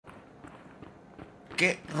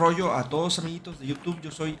¿Qué rollo a todos amiguitos de YouTube? Yo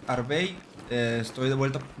soy Arbey, estoy de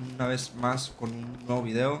vuelta una vez más con un nuevo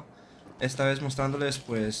video. Esta vez mostrándoles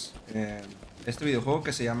pues este videojuego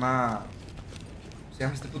que se llama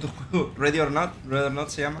este puto juego? Ready or Not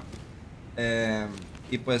se llama.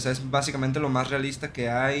 Y pues es básicamente lo más realista que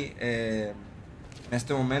hay en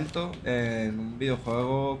este momento en un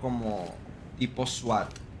videojuego como tipo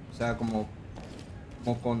SWAT. O sea, como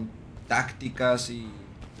con tácticas y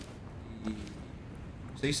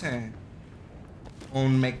 ¿cómo se dice?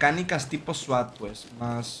 Con mecánicas tipo SWAT, pues,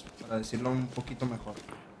 más para decirlo un poquito mejor.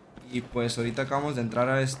 Y pues ahorita acabamos de entrar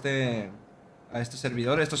a este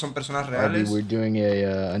servidor. Estos son personas reales. We're doing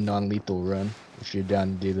a non-lethal run. If you're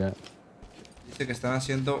down to do that. Dice que están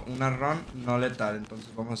haciendo una run no letal,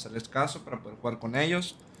 entonces vamos a hacerles caso para poder jugar con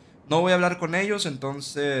ellos. No voy a hablar con ellos,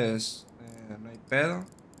 entonces no hay pedo.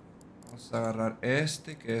 Vamos a agarrar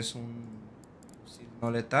este, que es un fusil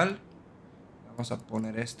no letal. Vamos a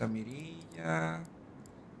poner esta mirilla.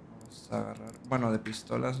 Vamos a agarrar, bueno, de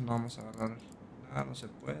pistolas no vamos a agarrar nada, no se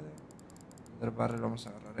puede. Del barrel vamos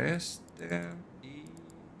a agarrar este. Y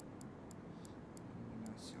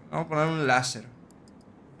vamos a poner un láser.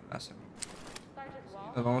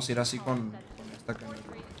 Nos vamos a ir así con esta camioneta.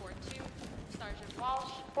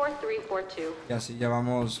 Y así ya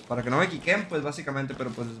vamos, para que no me quiquen pues básicamente, pero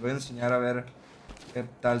pues les voy a enseñar a ver qué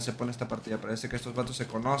tal se pone esta partida. Parece que estos vatos se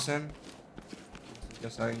conocen. Ya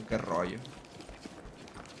saben qué rollo.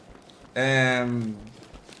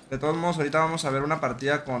 De todos modos ahorita vamos a ver una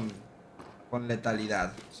partida con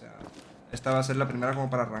letalidad. O sea, esta va a ser la primera como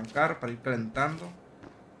para arrancar, para ir calentando.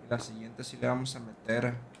 Y la siguiente sí le vamos a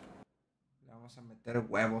meter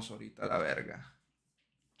huevos ahorita a la verga.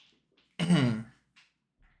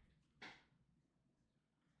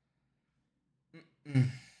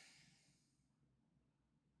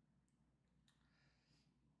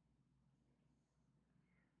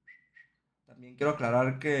 También quiero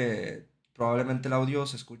aclarar que probablemente el audio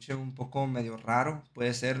se escuche un poco medio raro.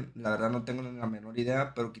 Puede ser, la verdad no tengo ni la menor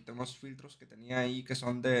idea, pero quité unos filtros que tenía ahí que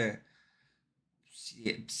son de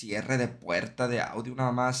cierre de puerta de audio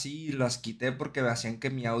nada más, y las quité porque me hacían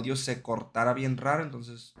que mi audio se cortara bien raro,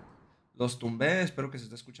 entonces los tumbé. Espero que se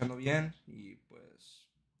esté escuchando bien y pues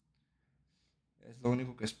es lo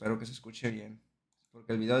único que espero, que se escuche bien,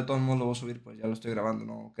 porque el video de todos modos lo voy a subir, pues ya lo estoy grabando,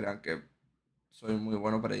 no crean que soy muy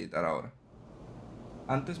bueno para editar ahora.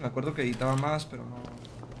 Antes me acuerdo que editaba más, pero no,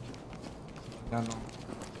 ya no.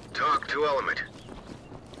 Talk to element.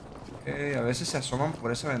 Okay, a veces se asoman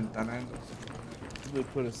por esa ventana, entonces.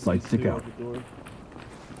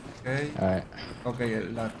 Okay. Alright. Ok,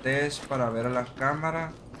 la T es para ver a la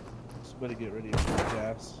cámara.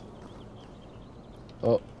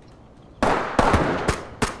 Oh.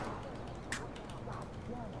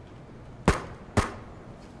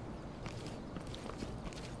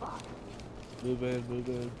 Move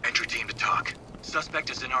in. Entry team to talk.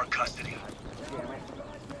 Suspect is in our custody.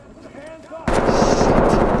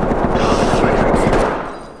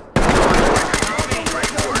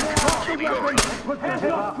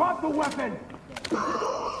 Drop the weapon!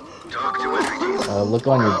 Talk to entry team. Look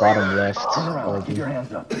on your bottom left. Keep your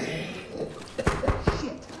hands up.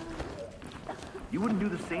 You wouldn't do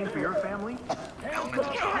the same for your family? Element to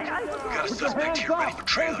talk. We got a suspect here ready for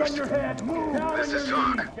trailers. Hands on your head. Move. This is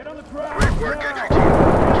talk. Get on the track. Great work, entry team.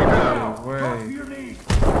 Keep it up. Drop to your knees.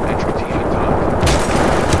 Entry team to talk.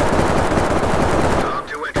 Talk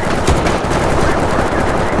to entry team. Great work,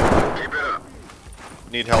 entry team. Keep it up.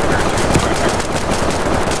 Need help.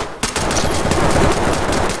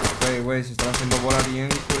 Güey, se están haciendo bola bien,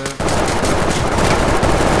 culero.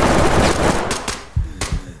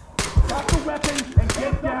 Drop the weapon and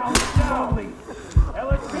get down slowly.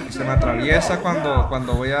 Se me atraviesa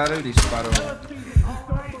cuando voy a dar el disparo.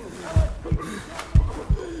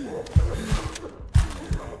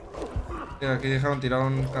 Aquí dejaron tirado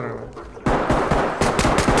un cargador.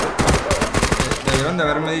 Debieron de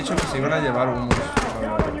haberme dicho que se iban a llevar humos.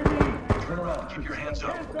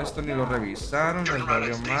 Esto ni lo revisaron, les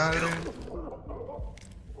valió madre.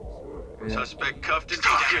 Suspect cuffed and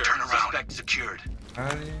secured. Suspect secured.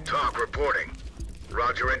 Talk reporting.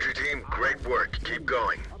 Roger, entry team. Great work. Keep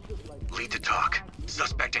going. Lead to talk.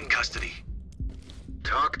 Suspect in custody.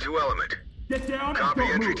 Talk to element. Get down. Copy,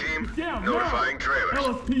 entry team. Notifying trailers.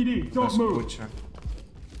 LSPD, No don't move. escucha.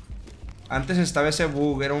 Antes estaba ese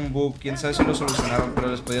bug, era un bug, quién sabe si lo solucionaron, pero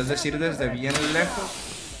les podías decir desde bien lejos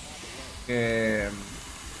que...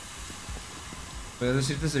 Podías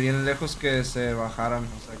decir desde bien lejos que se bajaran,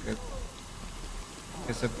 o sea,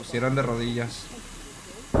 que se pusieran de rodillas.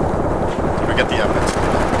 We get the evidence.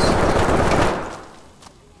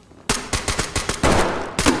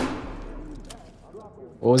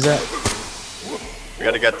 What was that? We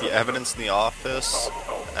gotta get the evidence in the office.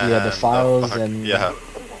 And Yeah, the files and... Yeah.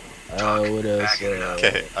 What else?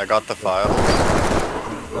 Okay, I got the file.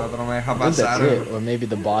 El otro me deja I think that's pasar. it. Or maybe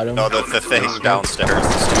the bottom. No, the thing downstairs.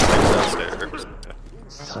 The stupid thing downstairs.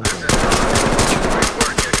 Something.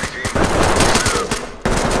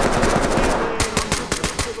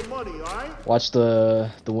 Watch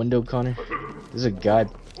the window, Connor. There's a guy.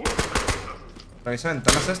 ¿Atraviesa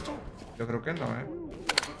ventanas esto? Yo creo que no,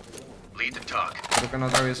 Lead the talk. Creo que no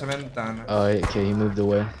atraviesa ventanas. Oh, okay, he moved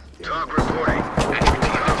away. Talk reporting.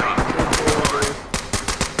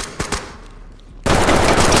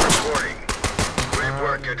 Reporting. Great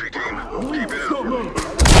work, entry team. Keep it up.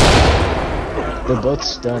 They're both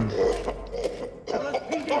stunned.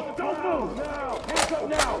 Don't move! Now! Hands up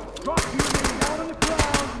now! Drop to your knees! Down on the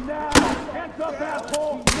ground! Now! Hands up,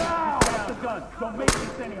 asshole! Now! Drop the gun! Don't make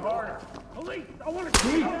this any harder! Police! I want to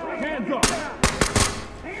see! Hands up!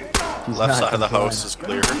 He's Left not side of the complying. house is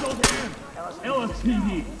clear.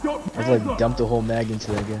 LSPD! Don't I've like dumped a whole mag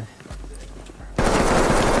into that guy.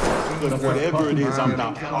 whatever it is, I'm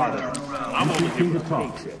not part of it. I'm over here to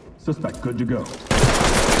talk. Suspect, good to go. Ya,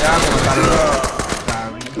 me mataron.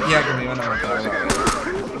 Ya que me iban a matar.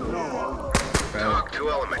 Talk to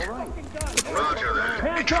element. Roger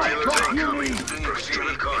that. Trailers incoming. Proceed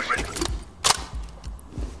with caution.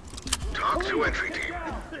 Talk to entry team.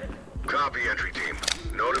 Copy, entry team.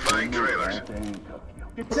 Notifying trailers.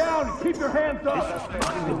 Get down and keep your hands up!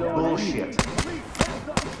 Bullshit.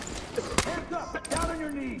 Hands up! Down on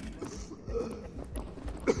your knees!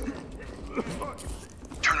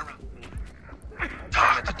 Turn around.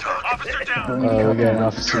 Talk to talk. Officer down. Oh, we got an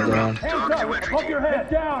officer down. Hands up! Hold your head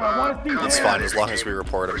down! I want to see It's hands. fine as long as we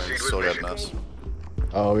report him. He's still getting us.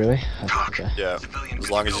 Oh, really? Okay. Yeah. As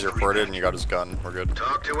long as he's reported and you got his gun, we're good.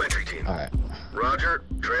 Talk to entry team. Alright. Roger.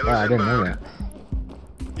 Oh, Trailers I didn't know inbound. that.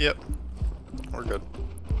 Yep. We're good.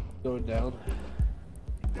 Going down.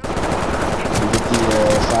 Did you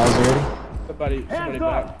get the files already? Somebody Hands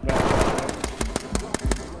back. up!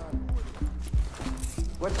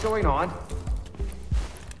 What's going on?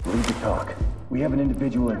 Lead the talk. We have an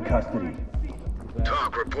individual in custody.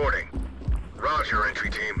 Talk reporting. Roger, entry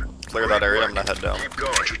team. Clear that area. I'm gonna head down. Keep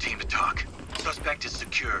going. Entry team to talk. Suspect is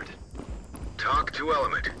secured. Talk to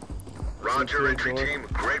element. Roger, entry team.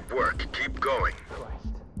 Great work. Keep going.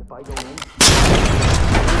 If I go in,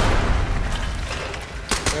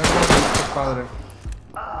 Padre.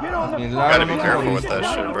 Get on the Gotta be careful with that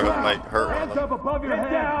shit, bro. It might hurt one of Hands them. up above your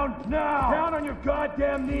head. Down now. Down on your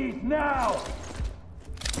goddamn knees now.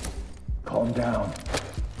 Calm down.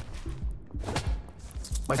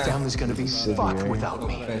 my family's gonna be fucked without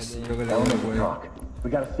me. Yo que le doy, Element güey. talk. We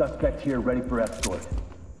got a suspect here ready for escort.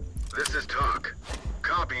 This is talk.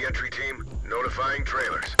 Copy, entry team. Notifying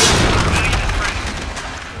trailers.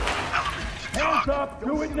 Hands up.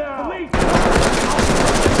 Do it now. Police.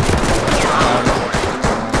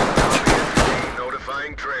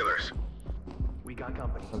 Notifying trailers. We got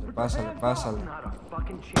company. Pásale, pásale. Not a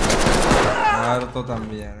fucking chance. Muerto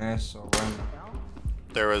también, eso, bueno.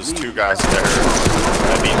 There was two guys there.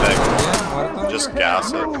 I mean, like, Muerto. just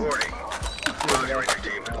gas it. Reporting. Roger, entry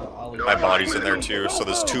team. My body's in there too, so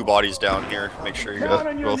there's two bodies down here. Make sure you got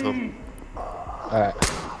both of them. Alright.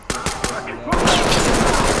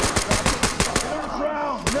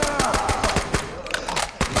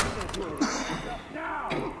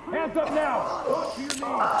 Hands up now! Talk to your knees!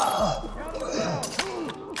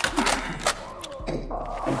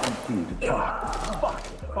 to talk.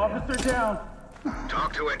 Fuck! Officer down!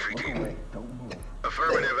 Talk to entry team.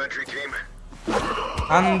 Affirmative, entry team.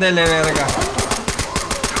 Ándele, verga.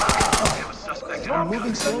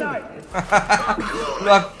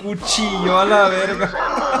 Lo acuchilló a la verga.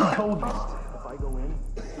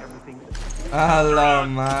 A la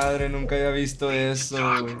madre, nunca había visto eso,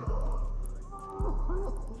 güey.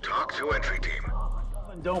 Talk to entry team.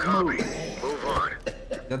 Don't Copy. move. Move on.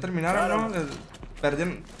 Ya terminaron, ¿no?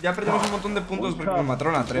 Ya perdimos un montón de puntos porque me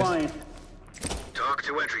mataron a 3. Talk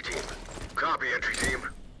to entry team. Copy, entry team.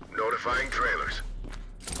 Notifying trailers.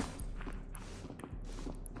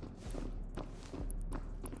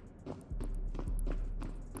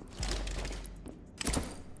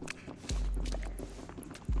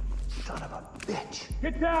 Son of a bitch.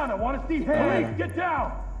 Get down! I want to see hands! Get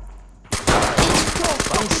down!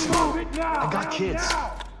 Don't move it now! I got kids.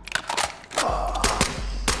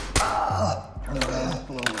 Turn around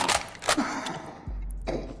slowly.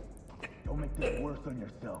 Don't make this worse on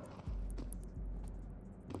yourself.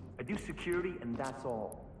 I do security and that's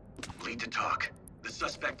all. Lead to talk. The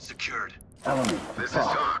suspect secured. Element. This is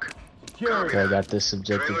talk. Security. Okay, I got this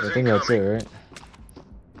objective. I think that's it, right?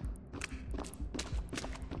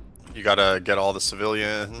 You gotta get all the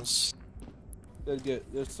civilians.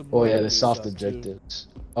 There's some Oh more yeah, the enemy soft stuff, too. objectives.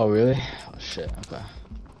 Oh really? Oh shit. Okay.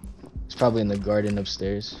 It's probably in the garden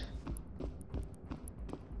upstairs.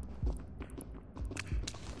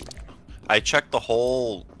 I checked the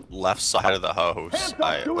whole left side of the house.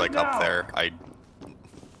 I like up there. I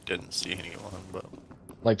didn't see anyone, but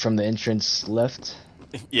Like from the entrance left.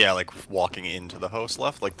 yeah, like walking into the house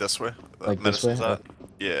left, like this way. Like this way?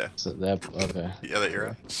 Yeah. So that okay. Yeah, that you're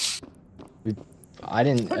at. I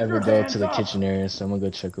didn't ever go to the kitchen area, so I'm gonna go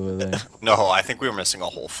check over there. No, I think we were missing a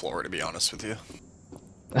whole floor, to be honest with you.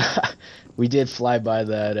 We did fly by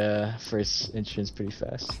that first entrance pretty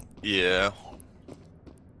fast. Yeah.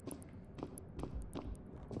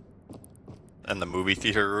 And the movie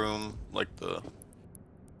theater room, like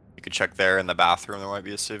you could check there. In the bathroom, there might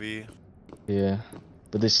be a civvy. Yeah,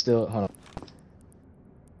 but there's still. Hold on.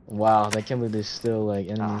 Wow, I can't believe there's still like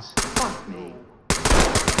enemies. Fuck me.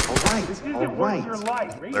 All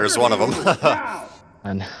right. There's one of them.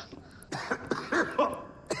 I know.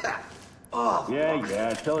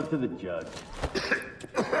 Yeah, tell it to the judge.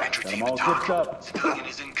 Entry Got team them all to hooked talk. up. Civilian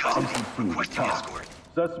is in custody. Requesting escort.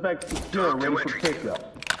 Suspect secure, ready for entry team.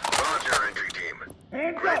 pickup. Roger, entry team.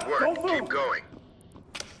 Hands Great up, work. don't move. Keep going.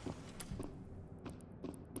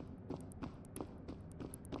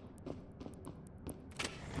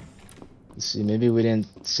 Let's see, maybe we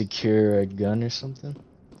didn't secure a gun or something.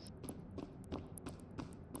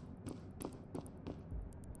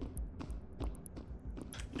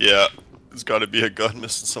 Yeah, there's got to be a gun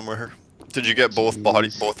missing somewhere. Did you get both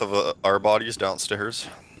of our bodies downstairs?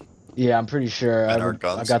 Yeah, I'm pretty sure. And I our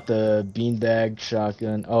guns? got the beanbag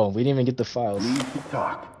shotgun. Oh, we didn't even get the files. Need to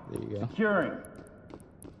talk. There you go. Securing.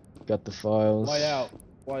 Got the files. Why out?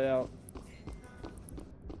 Why out?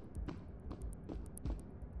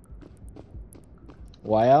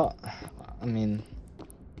 Why out? I mean,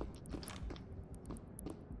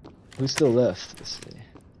 who's still left? Let's see.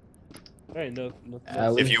 There ain't no.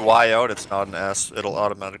 Alley? If you Y out, it's not an S. It'll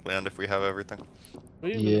automatically end if we have everything.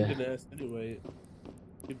 We Yeah. yeah. Looking at us anyway.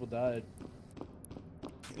 People died.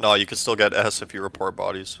 No, you can still get S if you report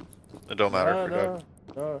bodies. It don't matter if you're dead.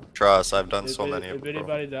 No. Trust, I've done so many If of them.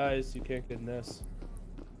 anybody dies, you can't get an S.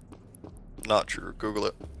 Not true. Google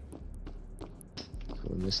it.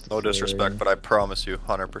 Cool, missed the No flare. disrespect, but I promise you,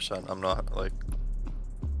 100%. I'm not like.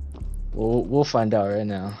 We'll find out right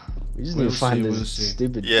now. We just need to find this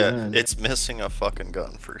stupid Yeah, gun. it's missing a fucking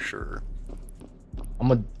gun for sure. I'm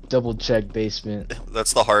gonna double check basement.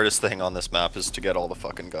 That's the hardest thing on this map is to get all the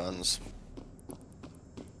fucking guns.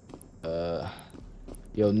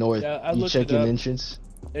 Yo, North, Yeah, I you looked it checking up. entrance?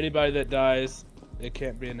 Anybody that dies, it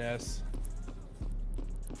can't be an S.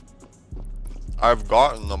 I've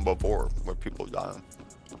gotten them before with people dying.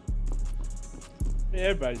 I mean,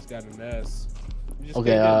 everybody's got an S. You just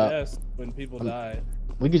Okay, can't get an S when people die.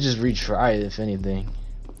 We could just retry it if anything.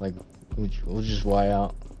 Like, we'll just Y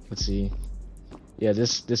out. Let's see. Yeah,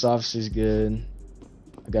 this officer's good.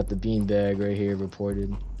 I got the beanbag right here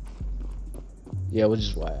reported. Yeah, we'll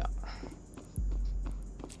just Y out.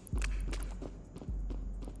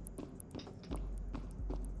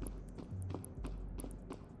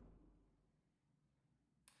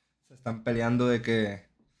 Se están peleando de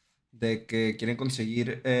que quieren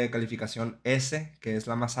conseguir calificación S, que es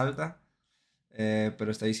la más alta,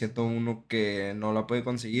 pero está diciendo uno que no la puede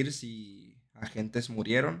conseguir si agentes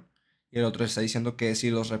murieron, y el otro está diciendo que si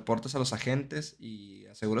los reportas a los agentes y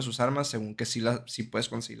aseguras sus armas, según que sí puedes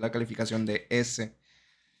conseguir la calificación de S.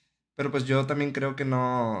 Pero pues yo también creo que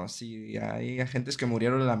no, si hay agentes que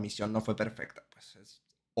murieron, la misión no fue perfecta, pues es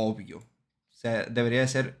obvio. O sea, debería de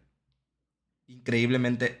ser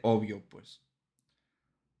increíblemente obvio, pues.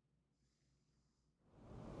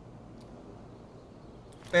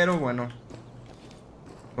 Pero bueno.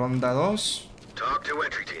 Ronda 2. Talk to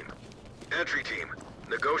entry team. Entry team.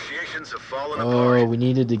 Negotiations have fallen Oh, apart. we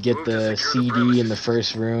needed to get Move to the secure the CD in the premises.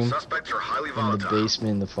 first room, Suspects are highly in the volatile.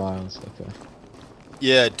 basement, in the files. Okay.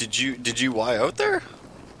 Yeah, did you Y out there?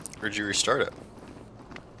 Or did you restart it?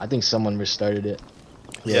 I think someone restarted it.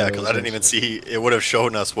 Yeah, it because was I didn't even restarted. see. It would have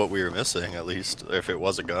shown us what we were missing, at least, if it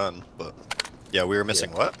was a gun. But yeah, we were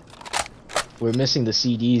missing what? We're missing the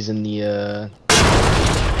CDs in the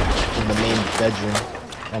main bedroom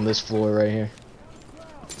on this floor right here.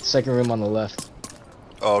 Second room on the left.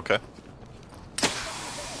 Oh, okay.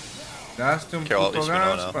 Gaste un Okay, well, at puto least we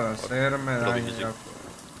know gas now. para hacerme It'll be daño. easy. allá afuera.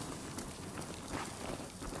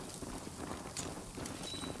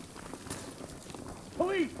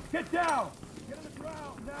 Police, get down! Get on the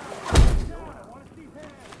ground now! Get down, I want to see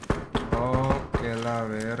hands! Oh, que la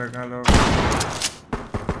verga, loco.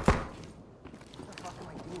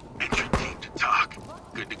 Entry team to talk.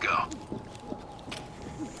 Good to go.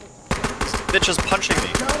 bitch is punching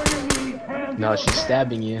me. No, she's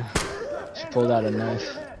stabbing you. She pulled out a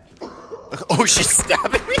knife. Oh, she's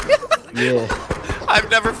stabbing me? Yeah. I've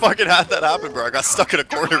never fucking had that happen, bro. I got stuck in a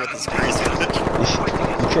corner with this crazy bitch.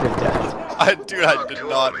 You could have died. Dude, I did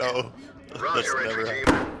not know. That's Roger, never entry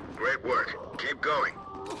happened. team. Great work. Keep going.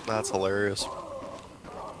 That's hilarious.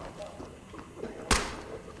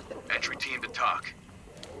 Entry team to talk.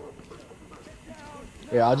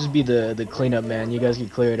 Yeah, I'll just be the cleanup man. You guys can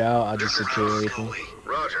clear it out. I'll just secure everything.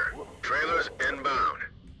 Roger. Trailers inbound.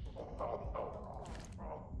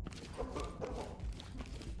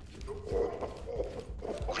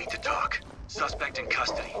 Lead to talk. Suspect in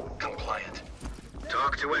custody. Compliant.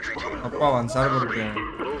 Talk to entry team. No puedo avanzar porque...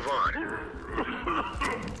 Move on.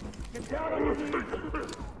 Get down on your knees.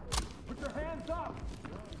 Put your hands up.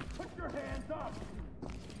 Put your hands up.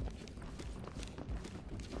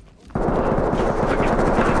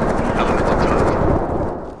 Element to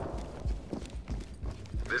talk.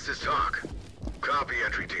 This is talk. Copy,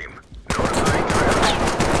 entry team. Notifying trailers.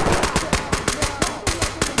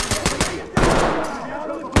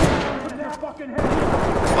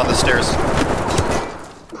 On the stairs.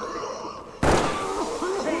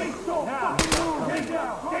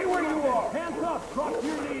 Stay where you are. Hands up. Drop to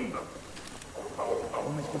your knees.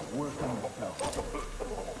 Don't make this worse on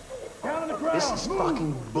yourself. Down on the ground. This is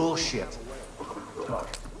fucking bullshit. Talk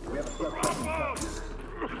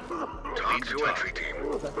to entry team.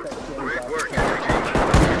 Great work, entry team.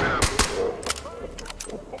 Keep it up.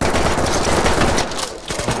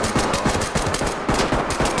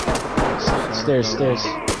 Stairs, stairs.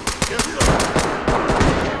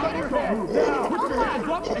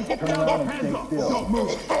 Don't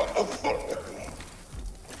move.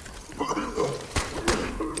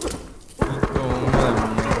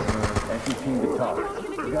 Entry team to talk.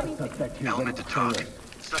 We got a suspect here. Element to talk.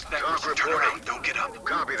 Suspect wants to turn around. Don't get up.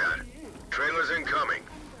 Copy that. Trailers incoming.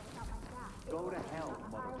 Go to hell,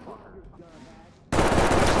 motherfucker.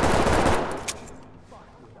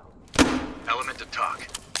 Element to talk.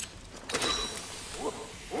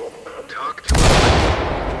 Talk to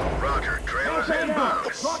Roger. Trailers inbound.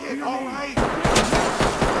 Shit, all right.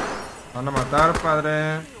 Van a matar,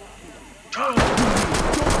 padre. Talk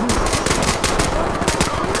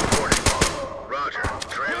reporting. Roger.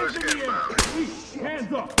 Trailers inbound.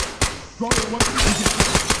 Hands up. Drop your weapon and get down.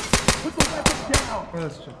 Put the weapon down. Hijo de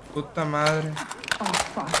su puta madre.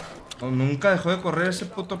 No, nunca dejó de correr ese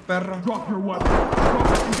puto perro. Drop your weapon.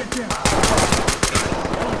 Drop it and get down.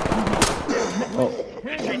 Oh,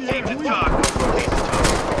 Entry team to talk.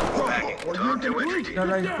 Talk to entry team.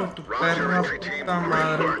 Dale, hijo de tu Roger, perra entry team. puta Great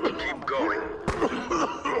madre. work. Keep going.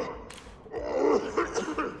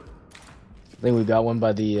 I think we got one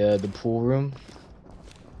by the pool room.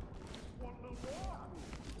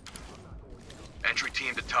 Entry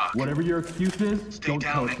team to talk. Whatever your excuse is, Stay don't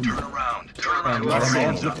tell down it and to me. turn around. Turn around. Let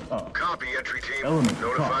Hands hands up. up. Copy, entry team. Element,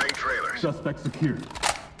 Notifying talk. trailers. Suspect secured.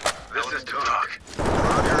 This is talk.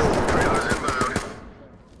 Roger. Trailers inbound.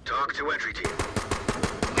 Talk to entry team.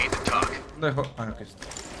 Lead to talk. Dejó... Ah, aquí está.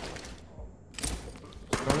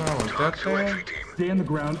 Toma, Talk to entry volteate. team. Stay on the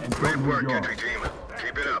ground and Great don't move work, your entry arms. team.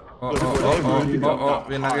 Keep it up. Oh.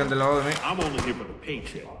 Viene alguien del lado de mí. I'm only here for the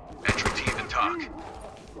paycheck. Entry team to talk.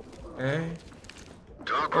 Eh.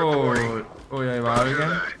 Talk reporting. Uy, ahí va Roger alguien.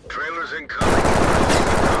 that. Trailers incoming.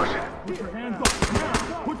 Caution. Put your hands up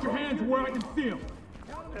now. Put your hands where I can see them.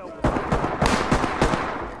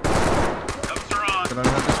 Cuffs are on. Pero no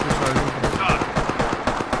te escucho a alguien. Talk.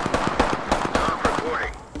 Talk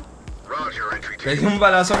reporting. Roger, entry Le di team. un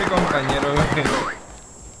balazo a mi compañero, güey. Going.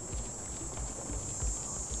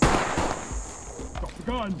 Drop the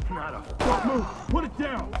gun. Don't move. Put it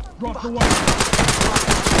down. Drop the weapon.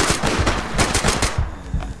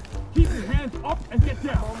 Keep your hands up and get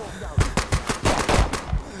down.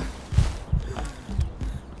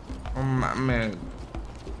 Oh mames.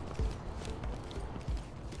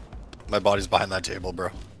 My body's behind that table, bro.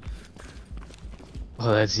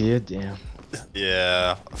 Oh, that's it. Damn.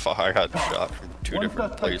 Yeah, fuck, I got shot from two One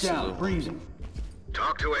different suspect places. down. Breathing.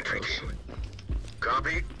 Talk to entry team.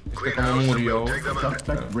 Copy. Clean como house and murió. we'll take them out.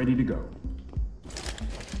 Suspect ready to go.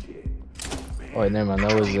 Oh, never mind.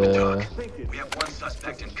 That was We have one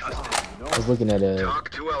suspect in custody. I was looking at a Talk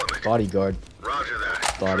to element. bodyguard. Roger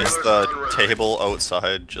that. Body. It's Trailers the on route. table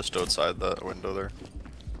outside, just outside the window there.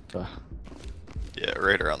 Uh, Yeah,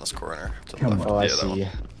 right around this corner. To the Come left. Oh, I Yeah, that see one. you.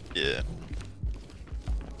 Yeah.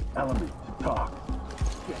 Element to talk.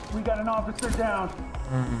 We got an officer down.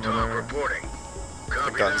 Talk reporting.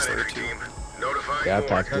 Copy gun's that, there, entry too. team. Notifying Yeah, I morgue.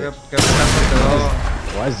 packed ¿Qué it. pedazo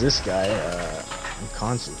quedó? Why is this guy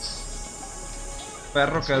unconscious?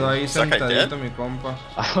 Perro quedó ahí Is that guy sentadito, dead? mi compa.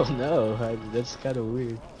 I don't know. That's kind of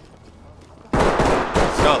weird.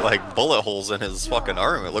 He's got like bullet holes in his fucking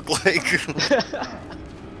arm, it looked like.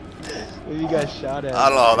 Maybe he got shot at. I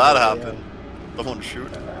don't know how that Yeah. happened. Someone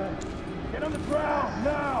shoot. Get on the ground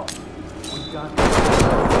now. We got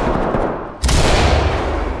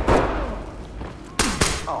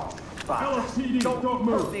Oh, fuck. LSPD, don't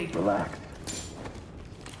move. Relax. Relax.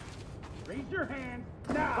 Raise your hand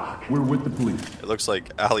now. We're with the police. It looks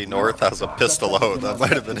like Alley North has a pistol out. That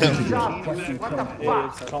might have been him. What the Hey,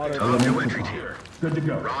 fuck? it's Connor. Hello, entry team. Good to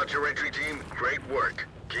go. Roger, entry team. Great work.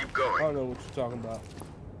 Keep I going. don't know what you're talking about.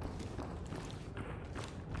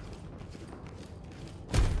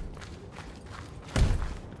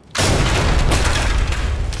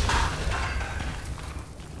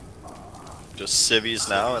 Just civvies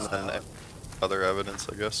now and then other evidence,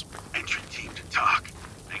 I guess. Entry team to talk.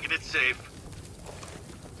 Making it safe.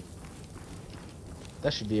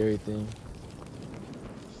 That should be everything.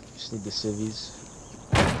 Just need the civvies.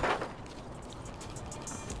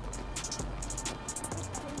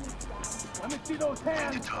 Let me see those To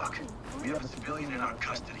hands. talk. We have a civilian in our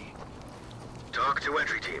custody. Talk to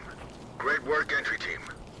entry team. Great work, entry team.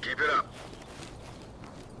 Keep it up.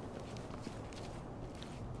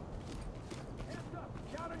 Hands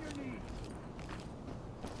up. Down on your knees.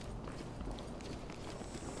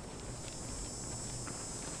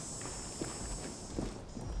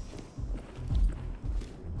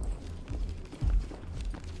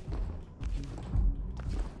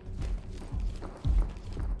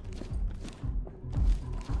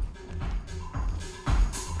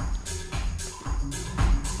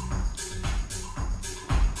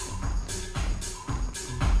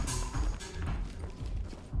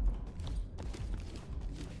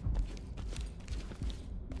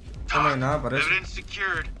 No hay nada, parece. Evidence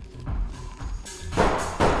secured.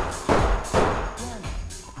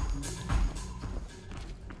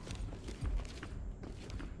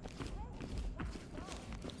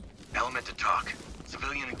 Element to talk.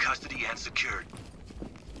 Civilian in custody and secured.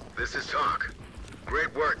 This is talk.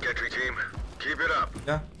 Great work, entry team. Keep it up.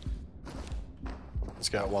 Ya. He's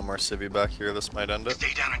got one more civvy back here. This might end it.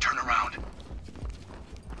 Stay down and turn around.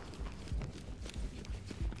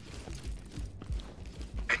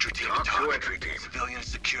 Entry team to talk. Entry team. Civilian is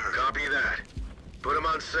secured. Copy that. Put him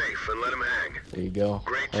on safe and let him hang. There you go.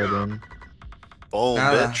 Great Hold job. in. Boom,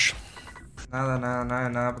 Nada. bitch. Nada, nada, nada,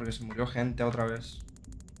 nada, porque se murió gente otra vez.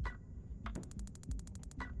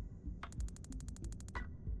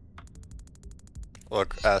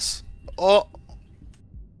 Look, S. Oh!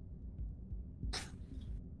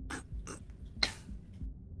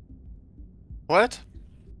 What?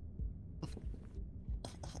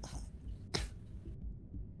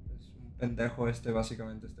 Es un pendejo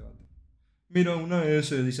básicamente, este vato. Mira, una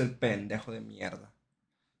S, dice el pendejo de mierda.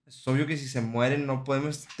 Es obvio que si se mueren no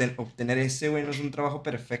podemos obtener ese, güey. No es un trabajo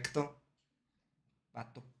perfecto.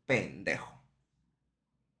 Vato pendejo.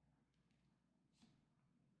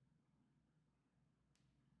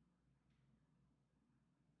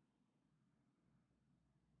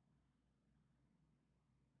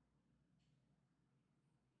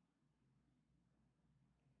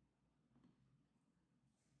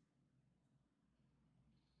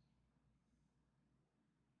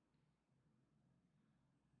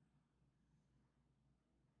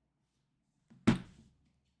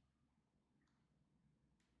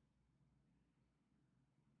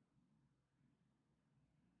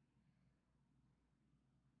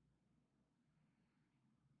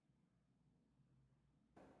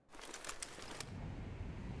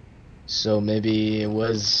 So maybe it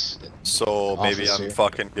was. So maybe I'm Officer.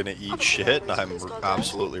 fucking gonna eat shit and I'm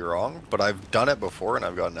absolutely wrong, but I've done it before and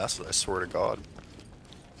I've gotten S, I swear to God.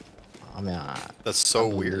 I mean, That's so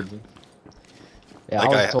believe weird. you. Yeah, Like,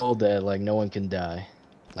 I was told that like no one can die.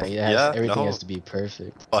 Like everything no. has to be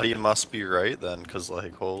perfect. Buddy must be right then, cause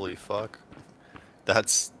like, holy fuck.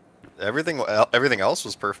 That's... Everything else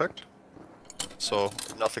was perfect. So,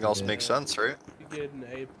 nothing else Yeah. makes sense, right? You get an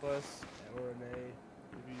A plus or an A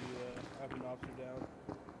if you have an officer down.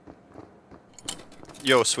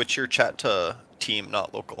 Yo, switch your chat to team,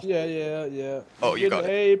 not local. Yeah. Oh, you get got an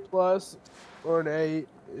it. A plus or an A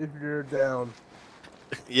if you're down.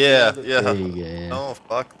 Yeah, There yeah. you go. Yeah. No,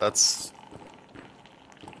 fuck, that's...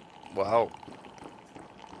 Wow.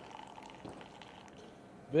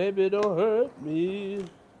 Baby, don't hurt me.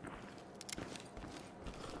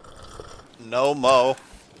 No mo.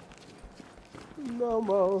 No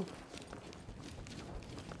more.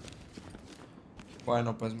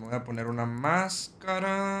 Bueno, pues me voy a poner una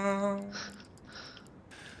máscara.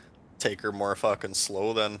 Take her more fucking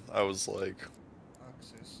slow then. I was like...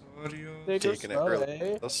 accesorios. Take it Taking it slow, real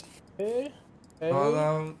eh? close.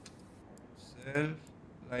 Fallout, Self,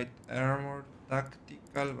 Light Armor,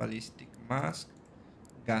 Tactical, Ballistic Mask,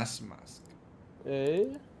 Gas Mask.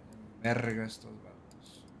 Verga estos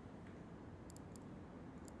vatos.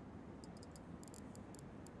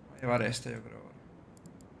 Voy a llevar este, yo creo. Ahora.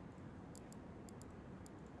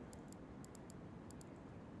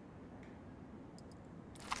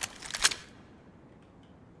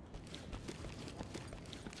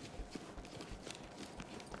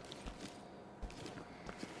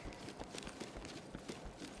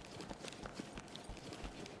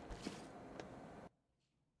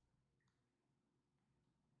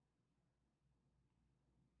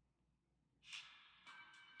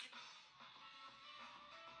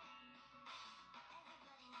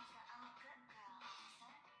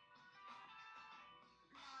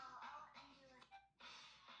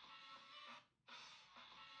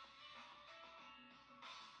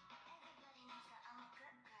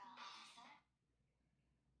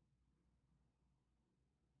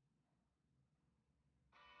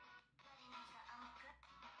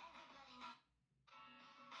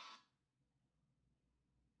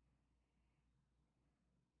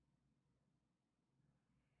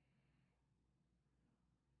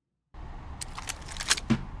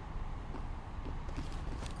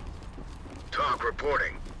 TOC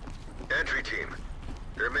reporting. Entry team.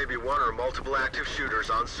 There may be one or multiple active shooters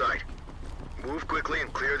on site. Move quickly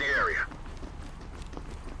and clear the area.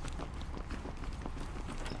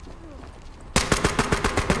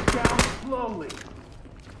 Down slowly.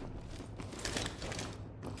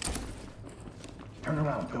 Turn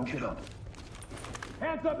around, don't get up.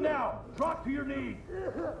 Hands up now! Drop to your knees!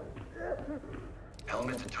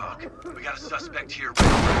 Element to TOC. We got a suspect here.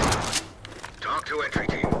 TOC to entry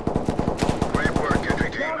team. Great work,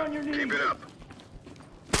 entry Down on your team. knees. Keep it up.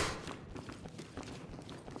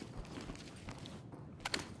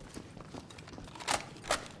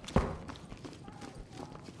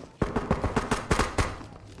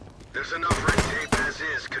 There's enough red tape as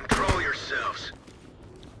is. Control yourselves.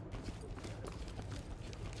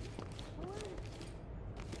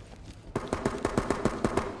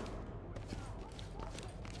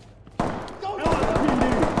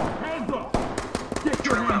 Hands up! Get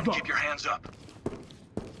your Turn hands around. up! Keep your hands up.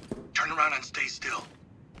 Turn around and stay still.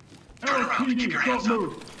 Turn around. LSPD, Keep your hands don't up.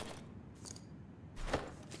 move.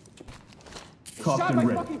 Cuffed and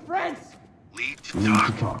ready. Lead to Lead TOC.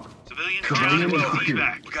 to TOC. Civilian Civilian down. is secured.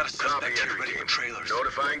 Back. We got a suspect here ready for trailers.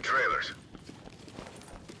 Notifying trailers.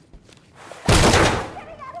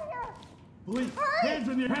 Police, hands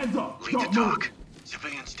in your hands up! Lead to Don't move! TOC.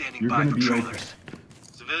 Civilian standing You're by gonna for be trailers. okay.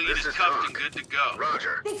 Civilian is cuffed and good to go.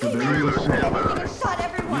 Roger. Civilian is inbound. Shot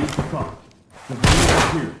everyone! Lead to TOC. Civilian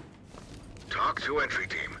is here. TOC to entry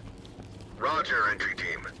team. Roger, entry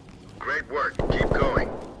team. Great work. Keep going.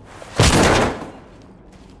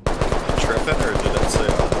 Tripping, or did it say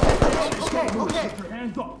Okay. Put your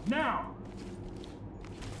hands up, now!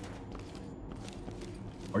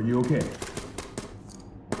 Are you okay?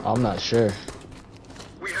 I'm not sure.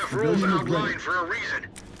 We have rules Civilian is outlined ready. for a reason.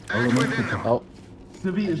 Act Element within to them. TOC. Oh,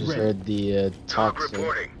 Civvy I is just ready. heard the TOC talk. So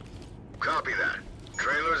reporting. Copy that.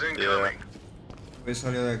 Trailers incoming. Voy a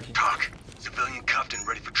salir de aquí. TOC. Civilian cuffed and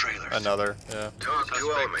ready for trailers. another? Yeah. TOC to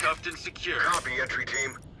Suspect element. cuffed and secure. Copy, entry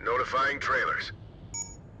team. Notifying trailers.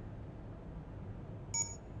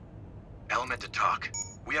 Element to TOC.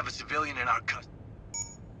 We have a civilian in our custody.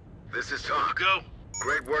 This is TOC. Go.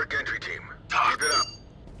 Great work, entry team. TOC. Keep it up.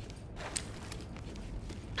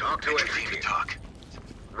 TOC to entry team. TOC.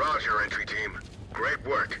 Roger, entry team. Great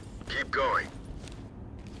work. Keep going.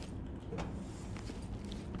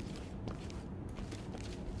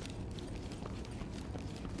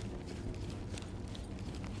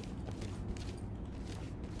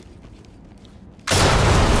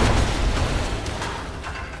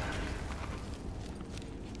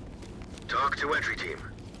 TOC to entry team.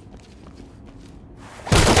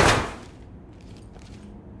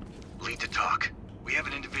 Lead to TOC. We have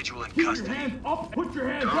an individual in Keep your custody. hands up, put your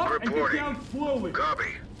hands TOC up, and get reporting. down slowly. Copy.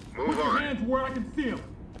 Put Move your on. hands where I can see them.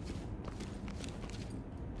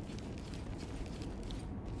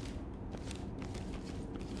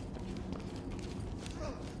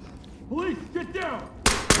 Police, get down!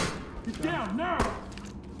 Get down now!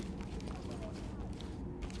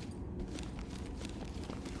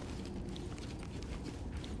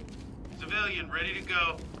 Civilian ready to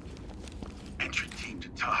go. Entry team to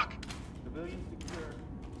TOC. Civilian secure.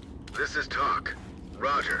 This is TOC.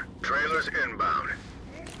 Roger. Trailers inbound.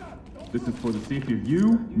 This is for the safety of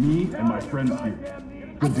you, me, and my friends here.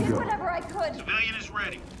 I Good to did go. whatever I could. Civilian is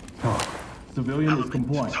ready. TOC. Civilian is Element to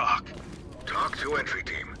compliant. TOC. TOC to entry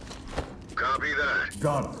team. Copy that.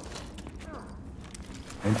 Got it.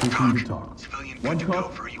 Entry team to talk. Civilian One good to go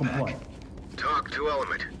cuff, for evac. comply. Talk to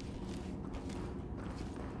element.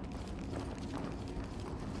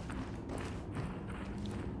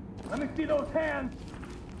 Let me see those hands.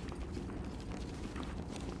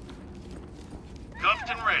 Cuffed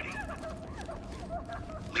and ready.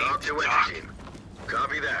 Talk to entry team.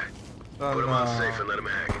 Copy that. Put him on safe and let him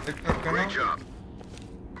hang. Great job.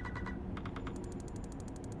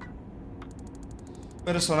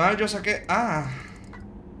 Personal yo saqué... Ah.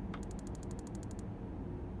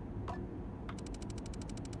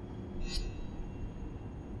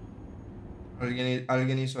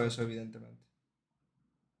 Alguien hizo eso, evidentemente.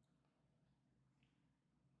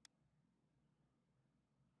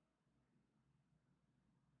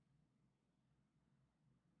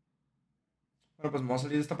 Bueno, pues vamos a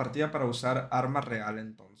salir de esta partida para usar arma real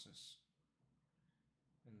entonces.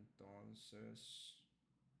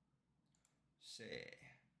 Sí.